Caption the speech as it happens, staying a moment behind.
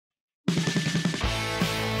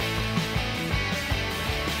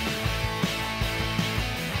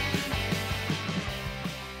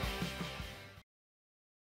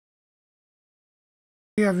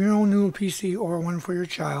If you have your own new PC or one for your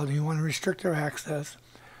child and you want to restrict their access,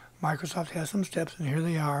 Microsoft has some steps, and here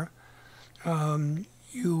they are.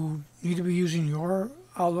 You need to be using your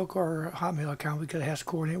Outlook or Hotmail account because it has to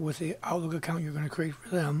coordinate with the Outlook account you're going to create for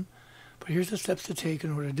them. But here's the steps to take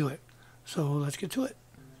in order to do it. So let's get to it.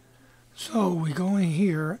 So we go in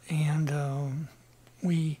here and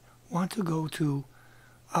we want to go to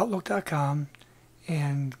Outlook.com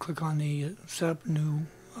and click on the Set Up New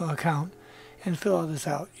Account and fill all this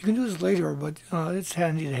out. You can do this later, but it's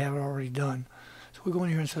handy to have it already done. So we go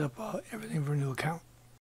in here and set up everything for a new account.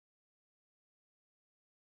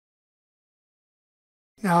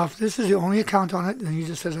 Now, if this is the only account on it, then you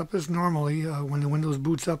just set it up as normally. When the Windows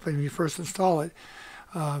boots up and you first install it,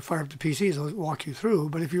 fire up the PC, it'll walk you through.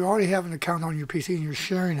 But if you already have an account on your PC and you're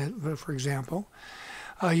sharing it, for example,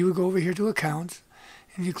 you would go over here to Accounts,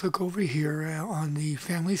 and you click over here on the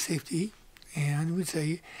Family Safety, and it would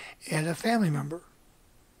say Add a Family Member.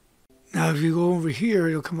 Now, if you go over here,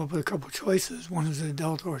 it'll come up with a couple of choices. One is an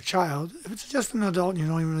adult or a child. If it's just an adult and you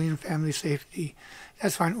don't even really need family safety,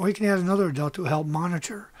 that's fine. Or you can add another adult to help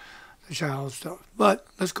monitor the child's stuff. But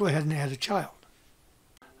let's go ahead and add a child.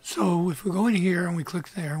 So if we go in here and we click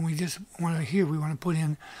there, and we just want to put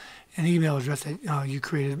in an email address that you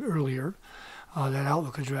created earlier, that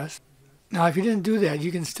Outlook address. Now, if you didn't do that,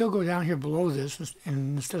 you can still go down here below this,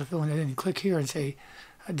 and instead of filling it in, you click here and say,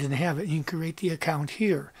 I didn't have it. You can create the account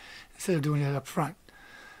here instead of doing it up front.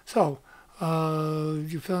 So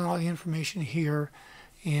you fill in all the information here,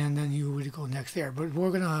 and then you would go next there. But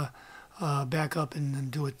we're going to back up and then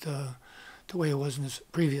do it the way it was in this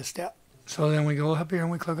previous step. So then we go up here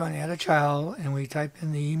and we click on Add a Child, and we type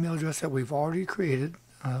in the email address that we've already created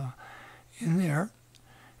in there.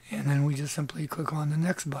 And then we just simply click on the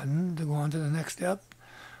next button to go on to the next step,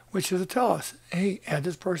 which is to tell us, hey, add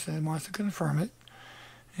this person and wants to confirm it.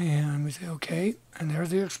 And we say, okay, and there's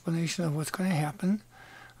the explanation of what's going to happen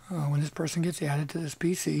when this person gets added to this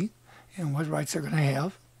PC and what rights they're going to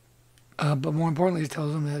have. But more importantly, it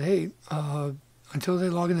tells them that, hey, until they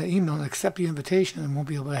log in the email and accept the invitation, it won't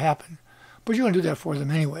be able to happen. But you're going to do that for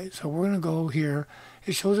them anyway. So we're going to go here.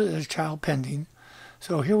 It shows it as child pending.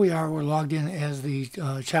 So here we are. We're logged in as the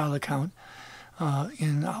child account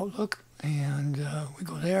in Outlook. And we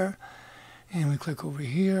go there, and we click over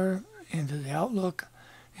here into the Outlook.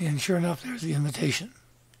 And sure enough, there's the invitation.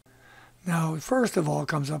 Now, first of all, it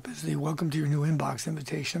comes up as the welcome to your new inbox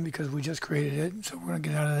invitation because we just created it. So we're going to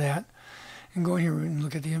get out of that and go here and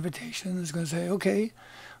look at the invitation. It's going to say, okay,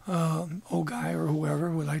 old guy or whoever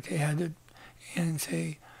would like to add it, and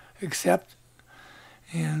say accept.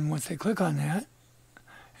 And once they click on that,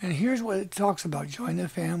 and here's what it talks about, join the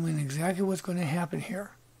family and exactly what's going to happen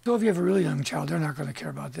here. So if you have a really young child, they're not going to care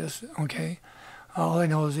about this, okay? All they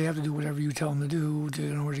know is they have to do whatever you tell them to do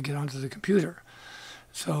in order to get onto the computer.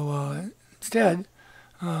 So instead,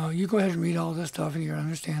 you go ahead and read all this stuff, and you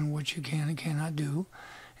understand what you can and cannot do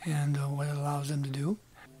and what it allows them to do.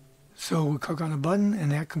 So we click on a button,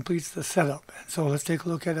 and that completes the setup. And so let's take a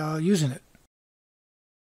look at using it.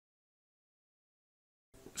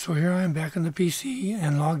 So here I am back on the PC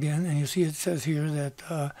and logged in, and you see it says here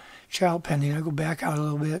that child pending. I go back out a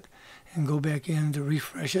little bit and go back in to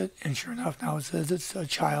refresh it, and sure enough, now it says it's a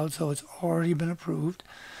child, so it's already been approved,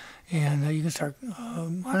 and you can start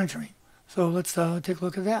monitoring. So let's take a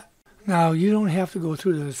look at that. Now, you don't have to go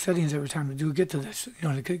through the settings every time to get to this. You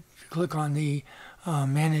know, to click on the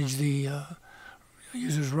manage the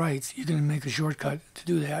user's rights. You can make a shortcut to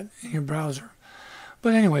do that in your browser.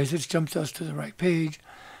 But anyways, it jumps us to the right page,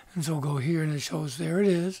 and so we'll go here, and it shows there it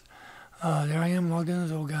is. There I am logged in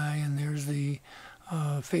as old guy, and there's the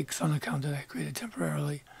fake Sun account that I created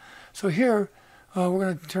temporarily. So here, we're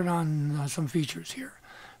going to turn on some features here.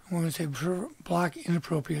 We're going to say block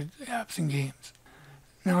inappropriate apps and games.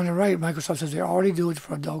 Now on the right, Microsoft says they already do it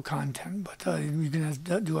for adult content, but you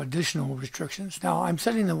can do additional restrictions. Now I'm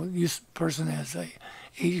setting the use person as a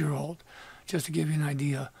 8-year-old, just to give you an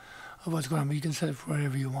idea of what's going on, but you can set it for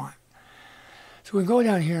whatever you want. So we go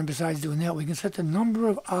down here, and besides doing that, we can set the number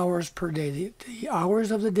of hours per day, the hours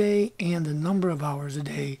of the day and the number of hours a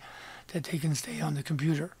day that they can stay on the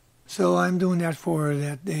computer. So I'm doing that for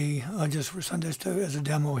that day, just for Sunday as a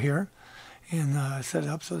demo here, and set it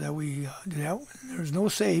up so that we do that. There's no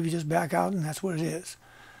save, you just back out, and that's what it is.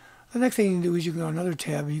 The next thing you can do is you can go to another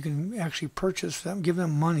tab, and you can actually purchase them, give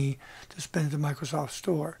them money to spend at the Microsoft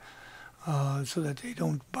Store, so that they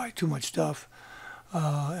don't buy too much stuff,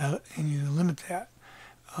 and you limit that.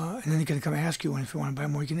 And then they can come ask you, and if you want to buy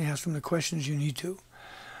more, you can ask them the questions you need to.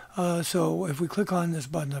 So if we click on this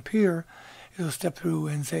button up here, it'll step through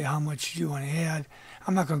and say how much you want to add.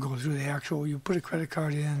 I'm not going to go through the actual. You put a credit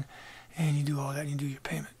card in, and you do all that, and you do your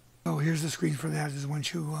payment. So here's the screen for that. Is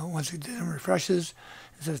once it refreshes,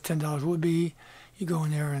 it says $10 would be. You go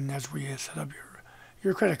in there, and that's where you set up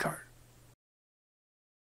your credit card.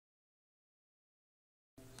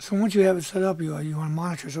 So once you have it set up, you want to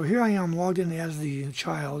monitor. So here I am logged in as the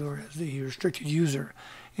child or as the restricted user,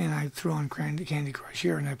 and I threw on Candy Crush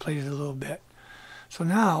here, and I played it a little bit. So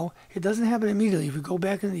now it doesn't happen immediately. If you go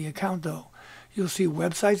back into the account, though, you'll see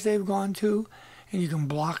websites they've gone to, and you can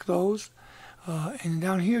block those. And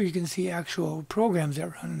down here you can see actual programs that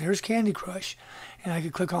run. And there's Candy Crush, and I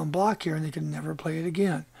could click on block here, and they can never play it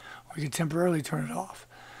again, or you could temporarily turn it off.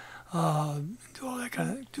 Do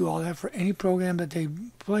all that for any program that they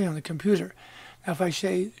play on the computer. Now, if I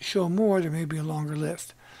say show more, there may be a longer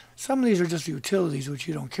list. Some of these are just utilities, which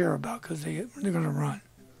you don't care about because they're going to run.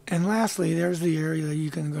 And lastly, there's the area that you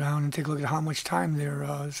can go down and take a look at how much time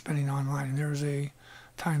they're spending online. And there's a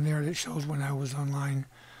time there that shows when I was online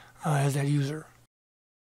as that user.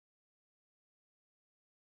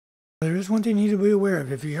 There is one thing you need to be aware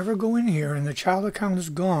of. If you ever go in here and the child account is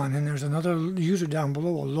gone and there's another user down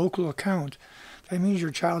below, a local account, that means your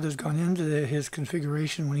child has gone into his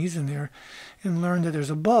configuration when he's in there and learned that there's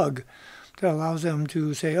a bug that allows them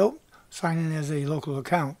to say, oh, sign in as a local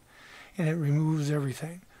account, and it removes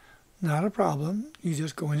everything. Not a problem. You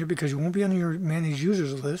just go in here because you won't be on your managed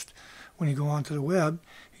users list when you go onto the web.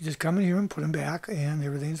 You just come in here and put them back, and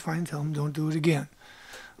everything's fine. Tell them don't do it again.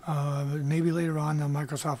 Maybe later on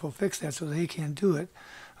Microsoft will fix that so they can't do it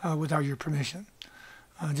without your permission.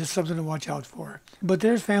 Just something to watch out for. But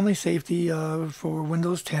there's family safety for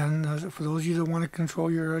Windows 10. For those of you that want to control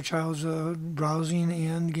your child's browsing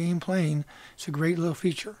and game playing, it's a great little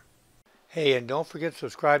feature. Hey, and don't forget to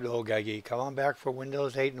subscribe to Old Guy Geek. Come on back for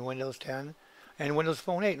Windows 8 and Windows 10, and Windows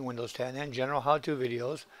Phone 8 and Windows 10, and general how-to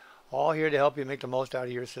videos, all here to help you make the most out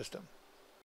of your system.